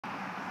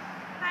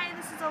Hi,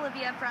 this is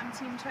Olivia from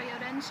Team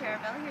Toyota in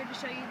Schererville, here to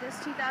show you this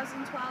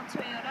 2012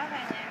 Toyota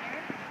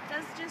Highlander. It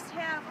does just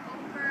have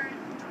over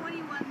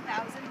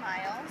 21,000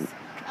 miles.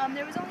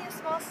 There was only a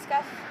small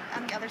scuff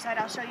on the other side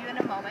I'll show you in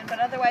a moment, but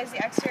otherwise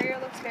the exterior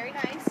looks very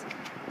nice.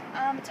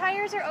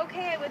 Tires are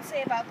okay, I would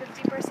say about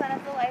 50%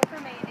 of the life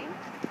remaining.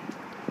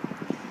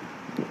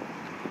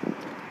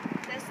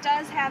 This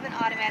does have an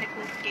automatic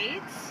lift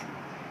gate,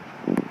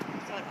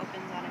 so it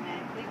opens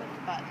automatically with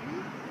the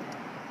button.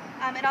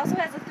 It also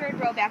has a third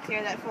row back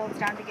there that folds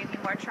down to give you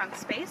more trunk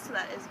space, so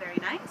that is very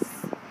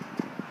nice.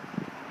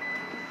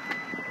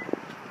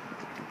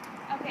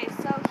 Okay,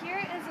 so here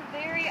is a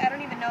very, I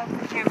don't even know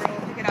if the camera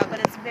will pick it up, but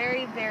it's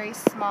very, very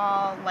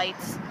small, light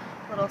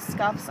little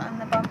scuffs on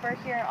the bumper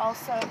here.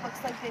 Also, it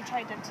looks like they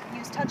tried to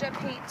use touch-up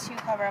paint to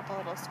cover up a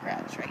little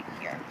scratch right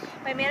here.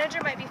 My manager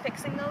might be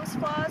fixing those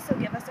flaws, so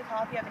give us a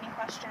call if you have any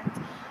questions.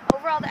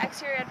 Overall, the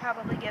exterior I'd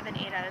probably give an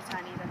 8 out of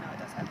 10, even though it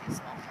does have these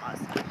small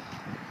flaws.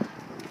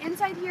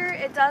 Inside here,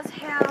 it does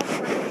have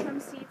trim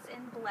seats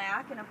in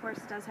black, and of course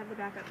it does have the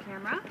backup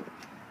camera.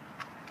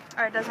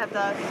 Or it does have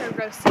the third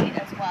row seat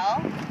as well.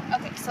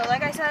 Okay, so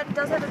like I said, it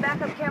does have a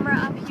backup camera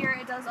up here.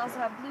 It does also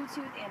have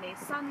Bluetooth and a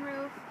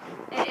sunroof.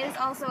 It is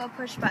also a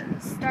push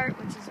button start,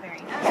 which is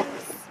very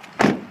nice.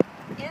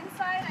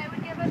 Inside, I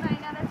would give a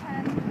 9 out of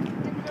 10.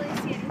 Didn't really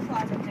see any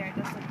flaws up there.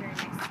 It does look very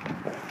nice.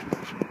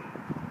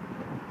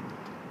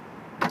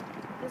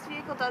 This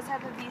vehicle does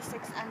have a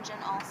V6 engine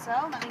also.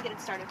 Let me get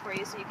it started for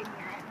you so you can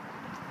hear it.